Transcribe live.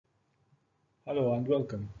Hello and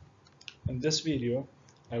welcome. In this video,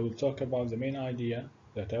 I will talk about the main idea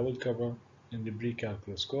that I will cover in the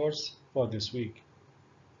Precalculus course for this week.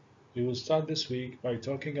 We will start this week by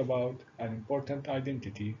talking about an important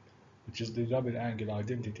identity, which is the double angle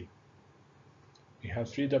identity. We have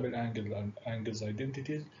three double angles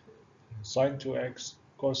identities: sine 2x,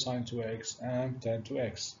 cosine 2x, and tan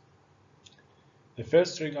 2x. The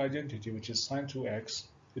first trig identity, which is sine 2x,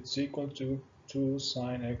 it's equal to 2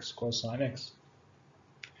 sine x cosine x.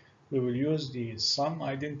 We will use the sum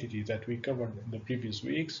identity that we covered in the previous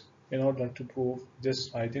weeks in order to prove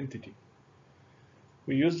this identity.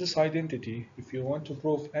 We use this identity if you want to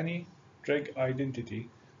prove any trig identity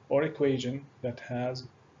or equation that has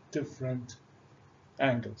different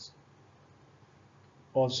angles.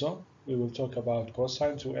 Also, we will talk about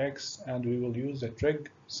cosine 2x, and we will use the trig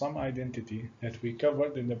sum identity that we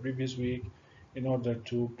covered in the previous week in order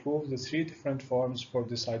to prove the three different forms for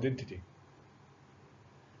this identity.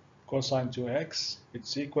 Cosine 2x,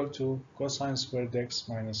 it's equal to cosine squared x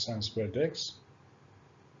minus sine squared x,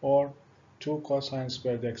 or 2 cosine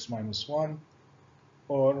squared x minus 1,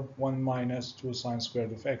 or 1 minus 2 sine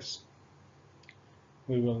squared of x.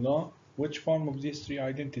 We will know which form of these three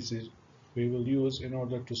identities we will use in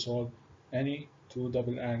order to solve any two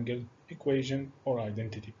double angle equation or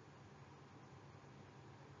identity.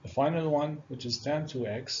 The final one, which is tan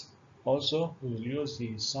 2x, also we will use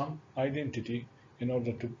the sum identity in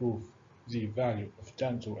order to prove the value of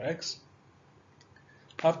tan 2x.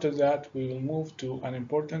 After that, we will move to an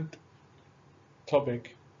important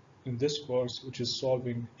topic in this course, which is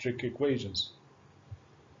solving trig equations.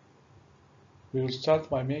 We will start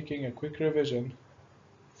by making a quick revision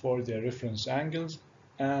for the reference angles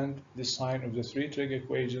and the sign of the three trig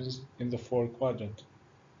equations in the fourth quadrant.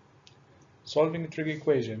 Solving a trig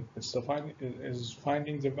equation is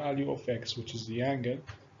finding the value of x, which is the angle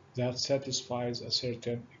that satisfies a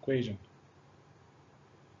certain equation.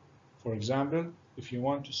 For example, if you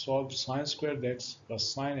want to solve sine squared x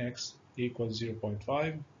plus sine x equals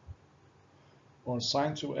 0.5, or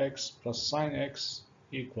sine 2x plus sine x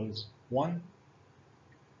equals 1,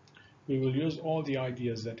 we will use all the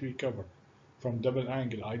ideas that we covered from double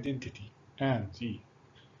angle identity and the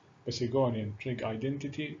Pythagorean trig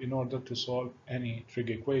identity in order to solve any trig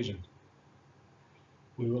equation.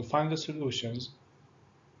 We will find the solutions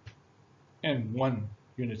in one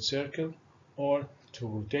unit circle or two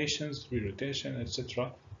rotations, three rotations,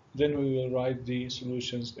 etc. Then we will write the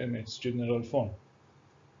solutions in its general form.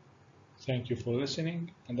 Thank you for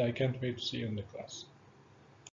listening, and I can't wait to see you in the class.